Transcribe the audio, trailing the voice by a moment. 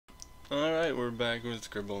Alright, we're back with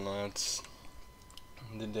Scribblenauts,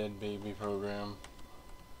 the dead baby program.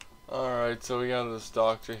 Alright, so we got this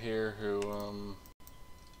doctor here who,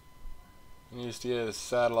 needs to get a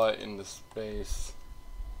satellite into space.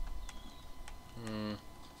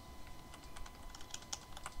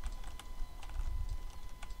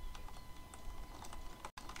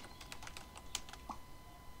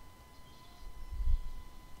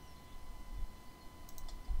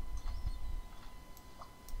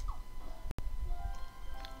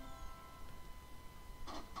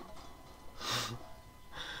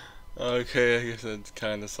 Okay, I guess that's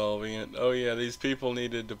kind of solving it. Oh yeah, these people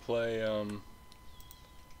needed to play, a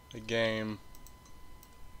game.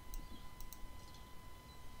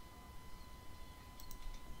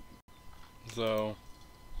 So,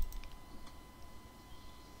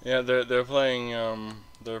 yeah, they're playing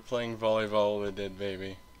volleyball with a dead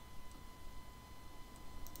baby.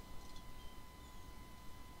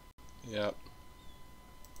 Yep.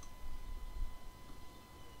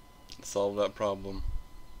 Solve that problem.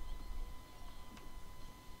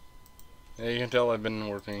 Yeah, you can tell I've been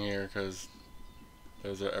working here because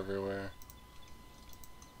those are everywhere.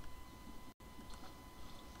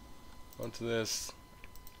 What's this?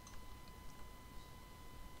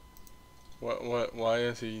 Why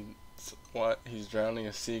is he's drowning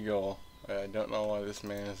a seagull? I don't know why this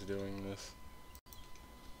man is doing this.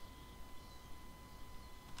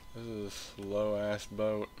 This is a slow ass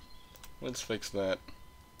boat. Let's fix that.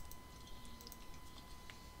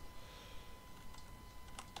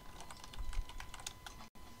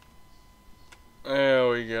 There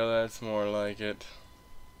we go, that's more like it.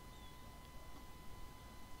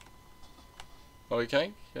 Oh, we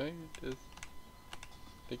can't? They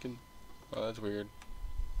can... Oh, that's weird.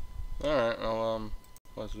 Alright, well,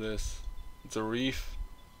 what's this? It's a reef?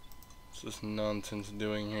 What's this nonsense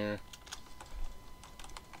doing here?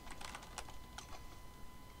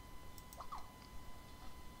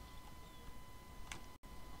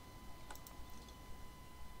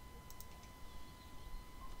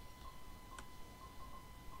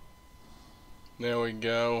 There we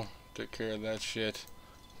go. Took care of that shit.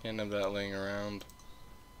 Can't have that laying around.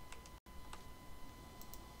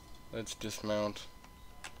 Let's dismount.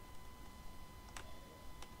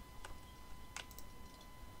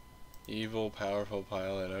 Evil, powerful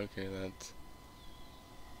pilot. Okay, that's...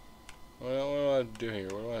 Well, what do I have to do here?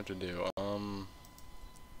 What do I have to do?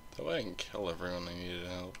 So I can kill everyone I needed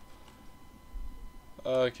help.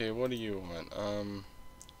 Okay, what do you want?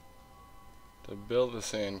 To build a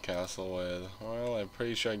sandcastle with. Well, I'm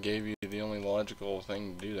pretty sure I gave you the only logical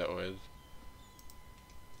thing to do that with.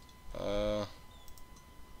 As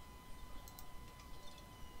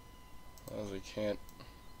I can't.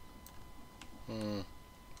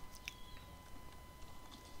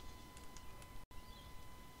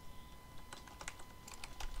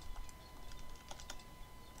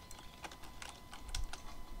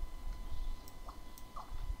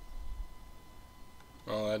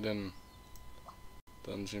 Well, that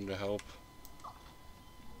doesn't seem to help.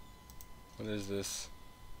 What is this?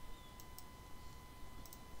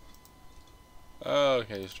 Oh,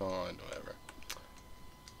 okay, strong line, whatever.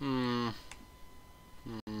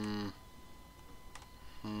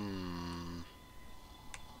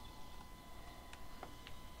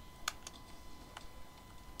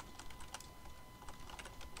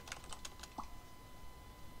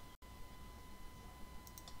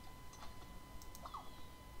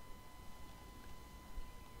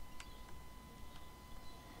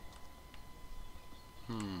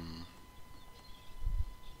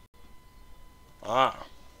 Ah.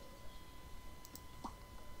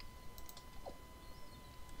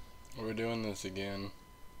 We're doing this again.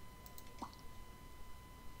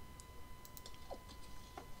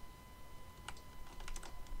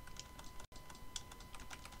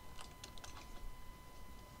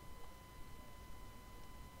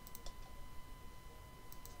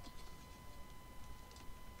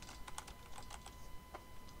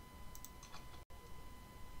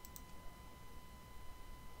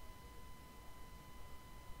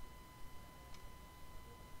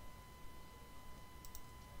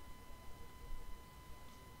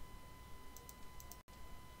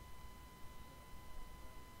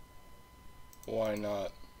 Why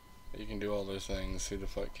not? You can do all those things. Who the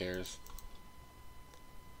fuck cares?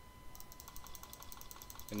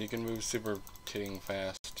 And you can move super titting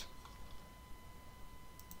fast.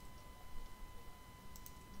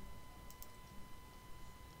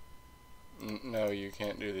 No, you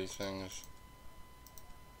can't do these things.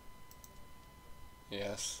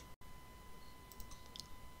 Yes.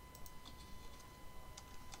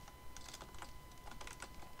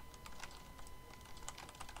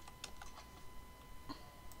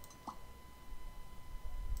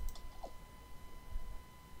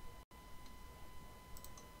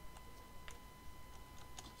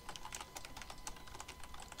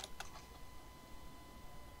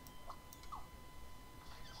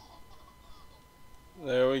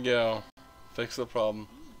 we go. Fix the problem.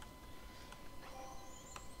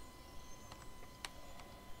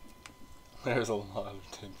 There's a lot of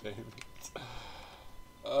dead babies.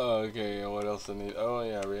 Okay, what else I need? Oh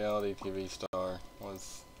yeah, reality TV star.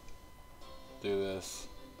 Let's do this.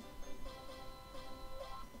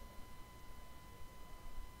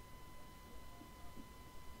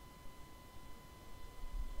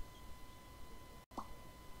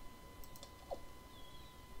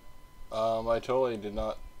 I totally did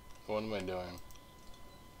not. What am I doing?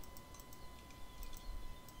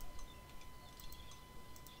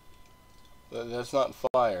 That's not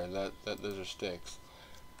fire. Those are sticks.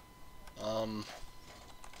 Oh,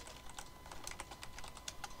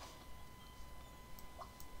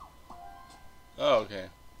 okay.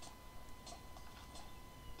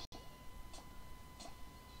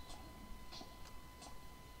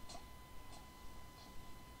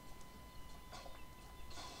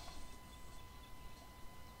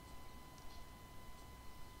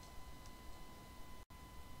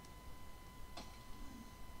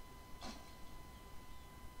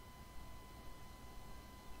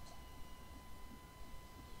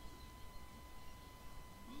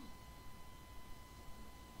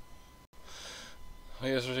 I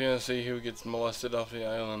guess we're gonna see who gets molested off the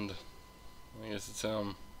island. I guess it's I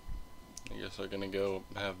guess we're gonna go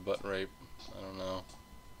have butt rape. I don't know.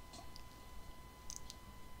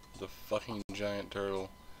 The fucking giant turtle.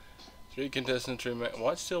 3 contestants remain.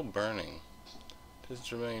 What's still burning?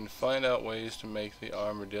 Contestants remain. Find out ways to make the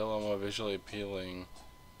armadillo more visually appealing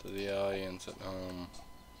to the audience at home.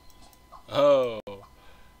 Oh,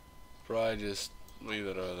 probably just leave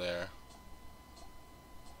it over there.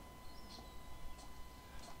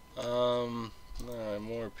 Alright,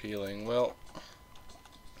 more appealing. Well,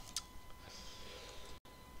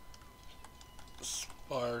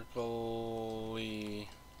 sparkly,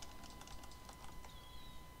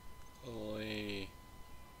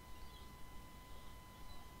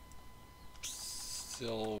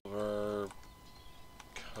 silver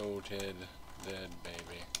coated dead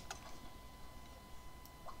baby.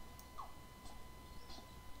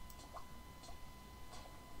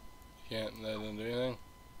 That didn't do anything?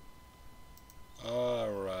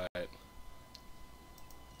 Alright.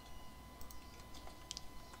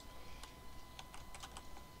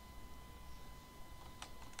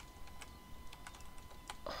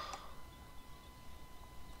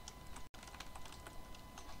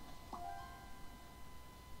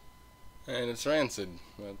 And it's rancid.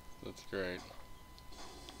 That's great.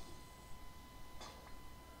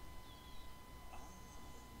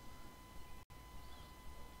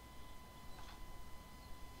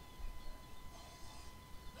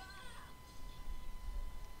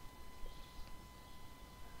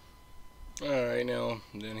 Alright, now,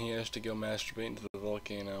 then he has to go masturbate into the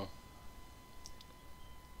volcano.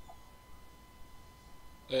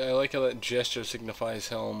 I like how that gesture signifies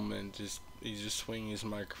him, and he's just swinging his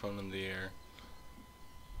microphone in the air.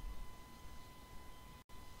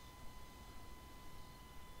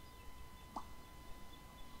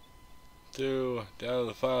 Down to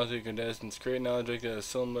the final 2 contestants. Create an object that is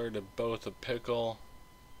similar to both a pickle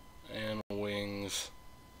and wings.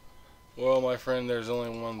 Well, my friend, there's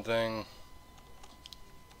only one thing.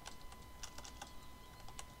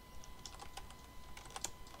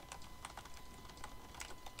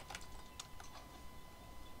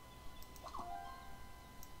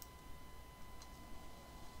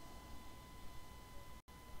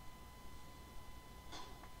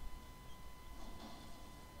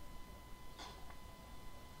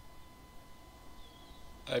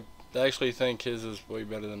 I actually think his is way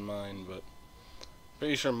better than mine, but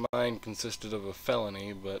pretty sure mine consisted of a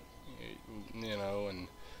felony, but you know, and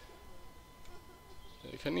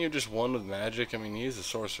couldn't you just won with magic? I mean, he's a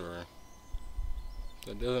sorcerer.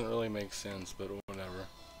 That doesn't really make sense, but whatever.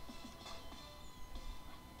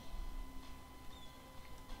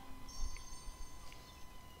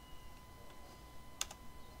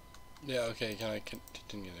 Yeah, okay, can I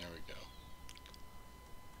continue? There we go.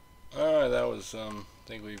 Alright, that was, I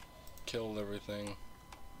think we killed everything.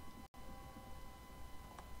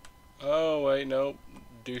 Oh, wait, nope.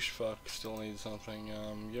 Douchefuck still needs something.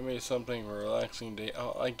 Give me something for a relaxing day.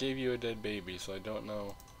 Oh, I gave you a dead baby, so I don't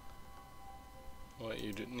know what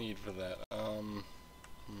you need for that. A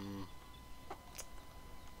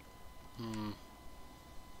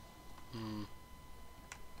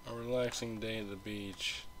relaxing day at the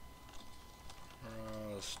beach.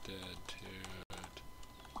 Prostitute.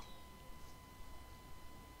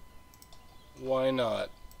 Why not?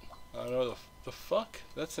 I don't know the fuck?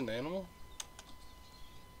 That's an animal?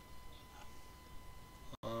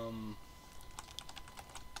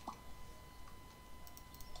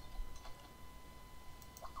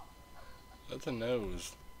 That's a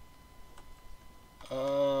nose.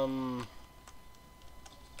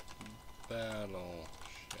 Battle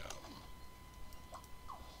shop.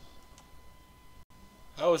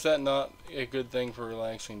 How is that not a good thing for a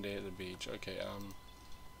relaxing day at the beach? Okay,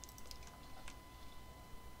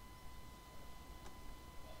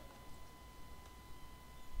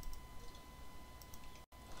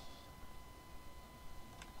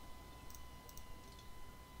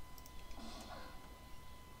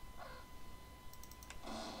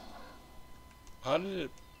 how did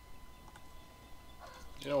it...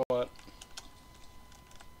 You know what?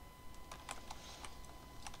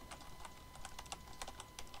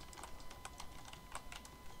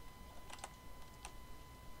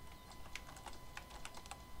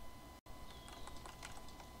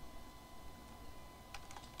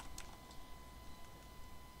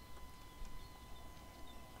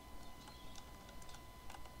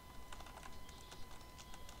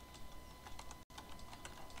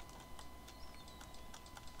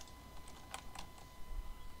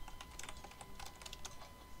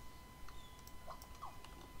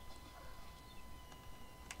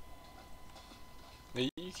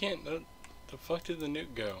 You can't... The fuck did the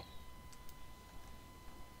nuke go?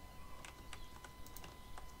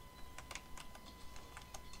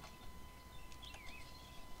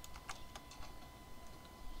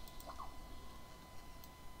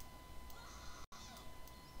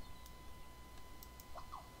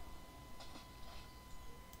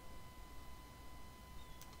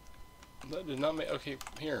 That did not make... Okay,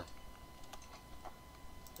 here.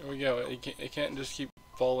 There we go. It can't just keep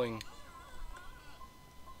falling.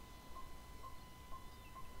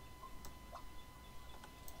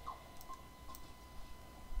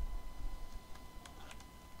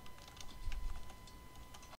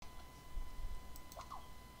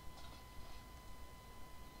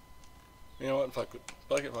 You know what? Fuck it.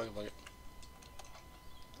 Fuck it, fuck it, fuck it.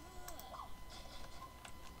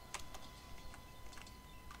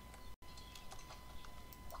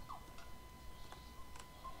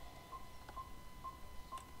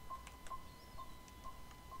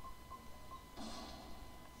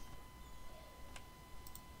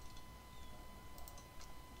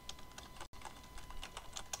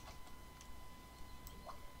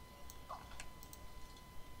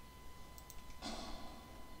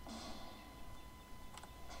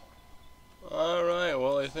 Alright,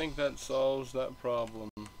 well I think that solves that problem.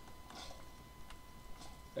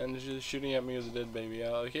 And she's shooting at me with a dead baby.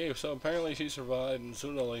 Okay, so apparently she survived, and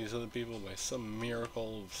so did all these other people by some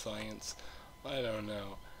miracle of science. I don't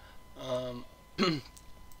know. I'm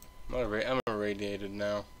irradiated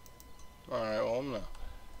now. Alright, well I'm not.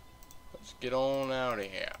 Let's get on out of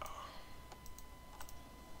here.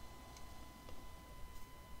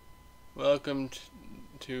 Welcome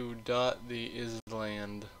to Dot the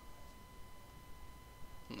Island.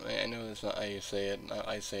 I know that's not how you say it.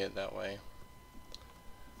 I say it that way.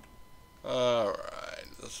 Alright,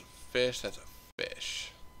 that's a fish. That's a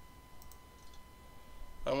fish.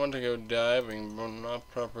 I want to go diving, but I'm not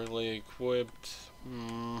properly equipped.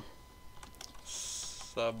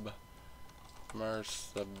 Submersible.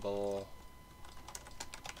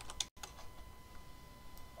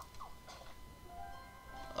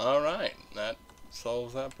 Alright, that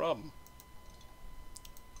solves that problem.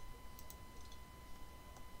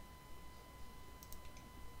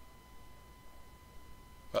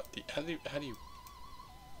 But how do you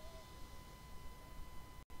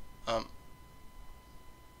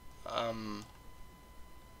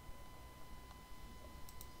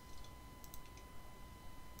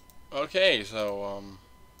okay, so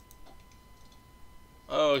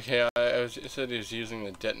okay, it said he was using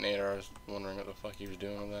the detonator. I was wondering what the fuck he was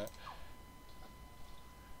doing with that.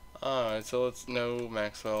 Alright, so let's know,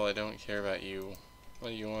 Maxwell, I don't care about you.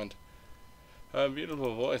 What do you want?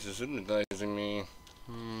 Beautiful voice is hypnotizing me.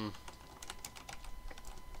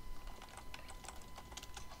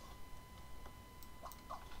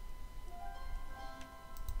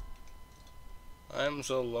 I'm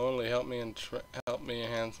so lonely. Help me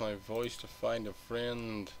enhance my voice to find a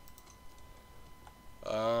friend.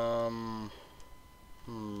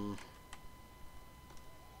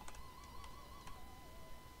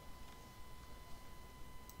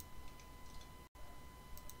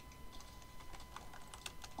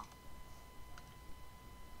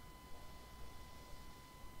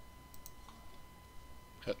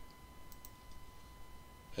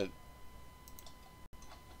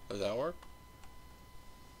 Does that work?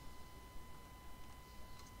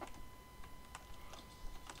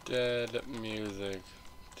 Dead music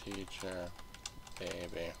teacher,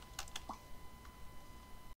 baby.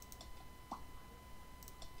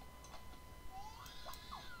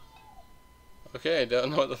 Okay,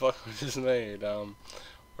 don't know what the fuck we just made.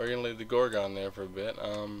 We're gonna leave the Gorgon there for a bit.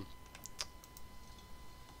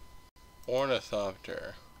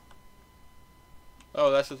 Ornithopter. Oh,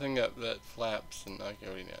 that's the thing that flaps and okay,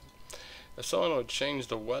 we did. If someone would change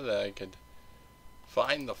the weather, I could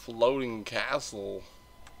find the floating castle.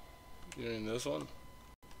 You mean this one?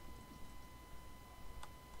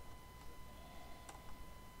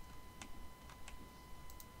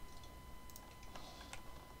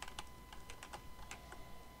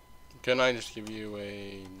 Can I just give you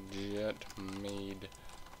a jet made?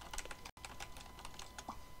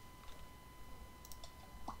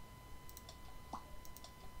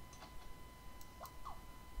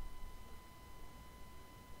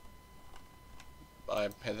 I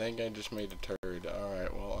think I just made a turd.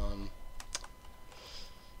 Alright, well,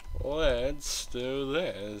 let's do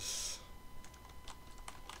this.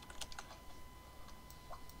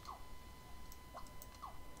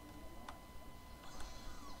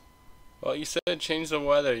 Well, you said change the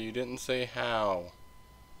weather, you didn't say how.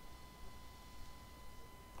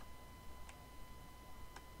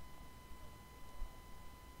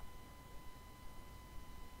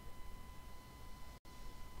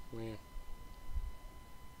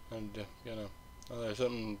 I'm gonna. Oh, there's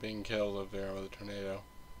something being killed up there with a tornado.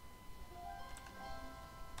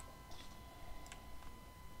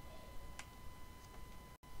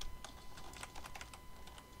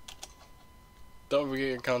 Don't forget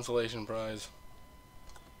your consolation prize.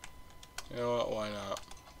 You know what? Why not?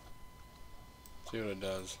 See what it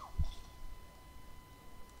does.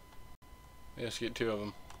 Let's get 2 of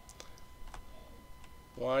them.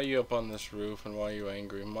 Why are you up on this roof and why are you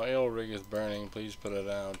angry? My old rig is burning. Please put it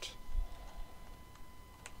out.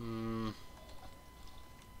 What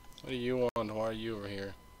do you want? Why are you over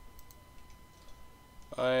here?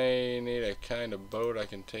 I need a kind of boat I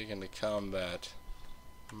can take into combat.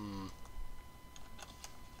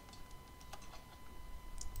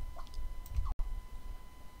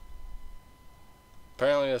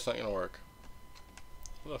 Apparently that's not gonna work.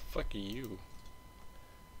 Who the fuck are you?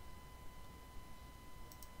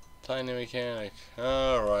 Tiny mechanic.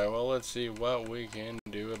 Alright, well let's see what we can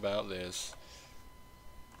do about this.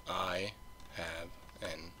 I have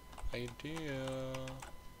an idea.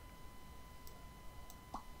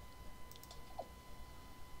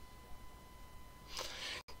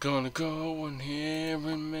 Gonna go in here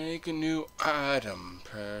and make a new item.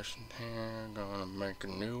 Person here, gonna make a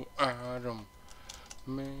new item.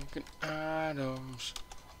 Making items.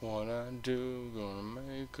 What I do, gonna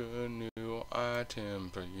make a new item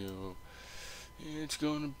for you. It's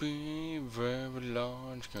gonna be very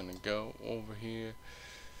large. Gonna go over here.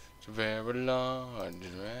 It's very large.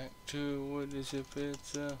 React to it as if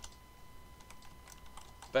it's a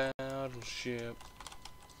battleship.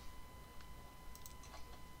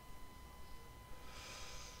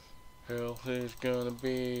 Health is gonna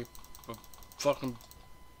be a fucking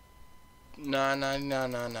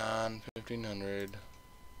 99999 1500.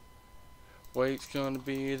 Weight's gonna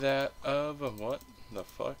be that of a what the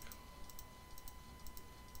fuck?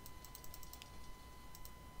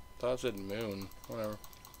 Thought it said moon. Whatever.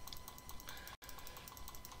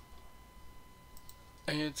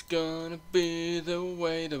 It's gonna be the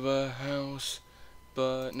weight of a house,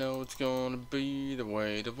 but no, it's gonna be the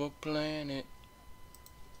weight of a planet.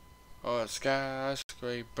 Or a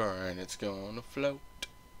skyscraper, and it's gonna float.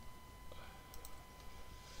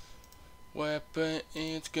 Weapon,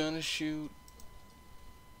 it's gonna shoot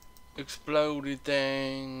exploded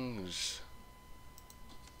things.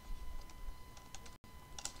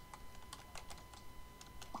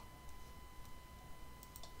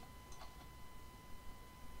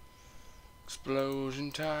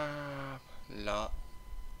 Explosion type.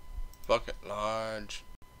 Bucket large.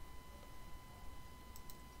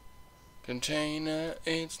 Container,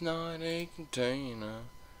 it's not a container.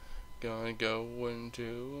 Gonna go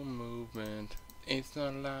into a movement. It's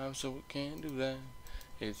not alive, so it can't do that.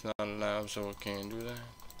 It's not alive, so it can't do that.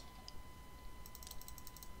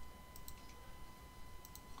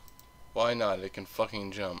 Why not? It can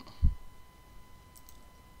fucking jump.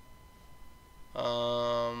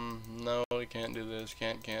 No, it can't do this.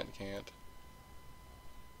 Can't.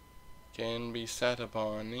 Can be sat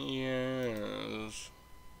upon. Yes.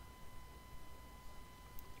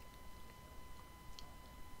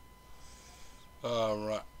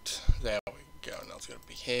 Alright. There we go. Now it's got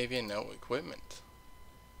behavior, no equipment.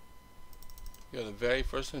 You're the very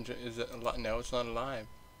first one. Is it alive? No, it's not alive.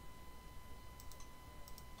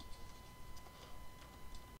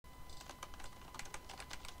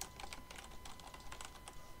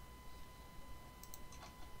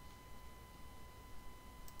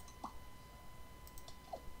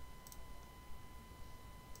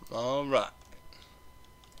 Alright.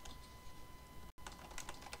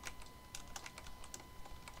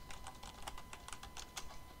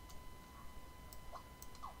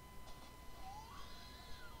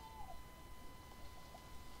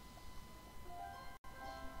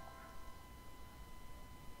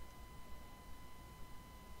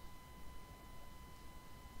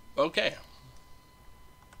 Okay.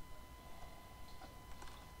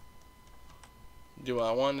 Do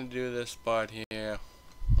I want to do this part here?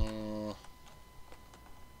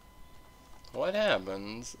 What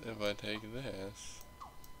happens if I take this?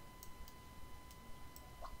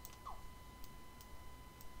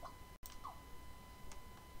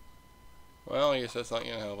 Well, I guess that's not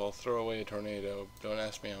gonna help. I'll throw away a tornado. Don't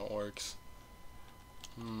ask me how it works.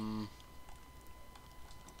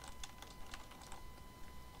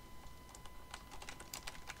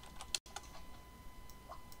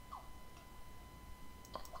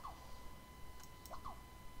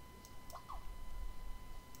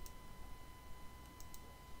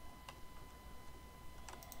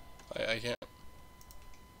 I can't.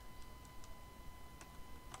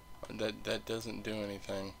 That doesn't do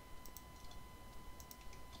anything.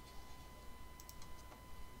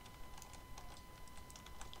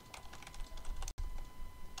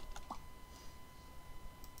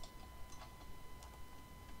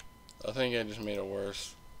 I think I just made it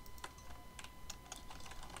worse.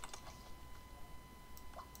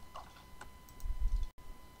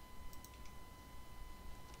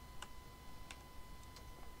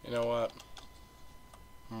 You know what?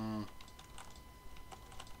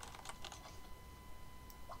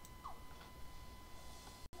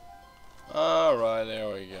 Alright, there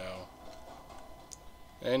we go.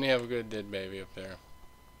 And you have a good dead baby up there.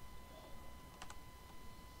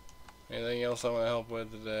 Anything else I want to help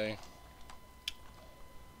with today?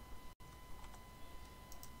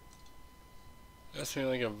 That's me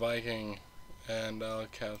like a Viking, and I'll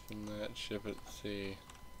captain that ship at sea.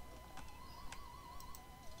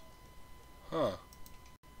 Huh.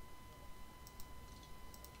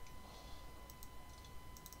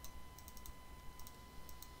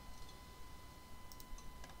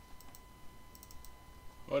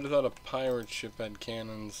 What if a pirate ship had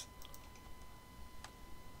cannons?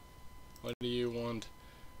 What do you want?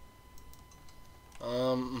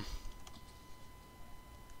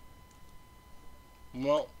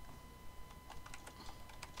 Well,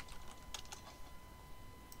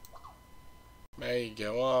 there you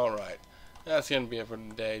go. Alright. That's gonna be it for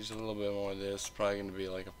today. Just a little bit more of this. Probably gonna be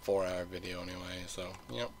like a 4-hour video anyway. So,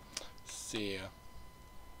 yep. See ya.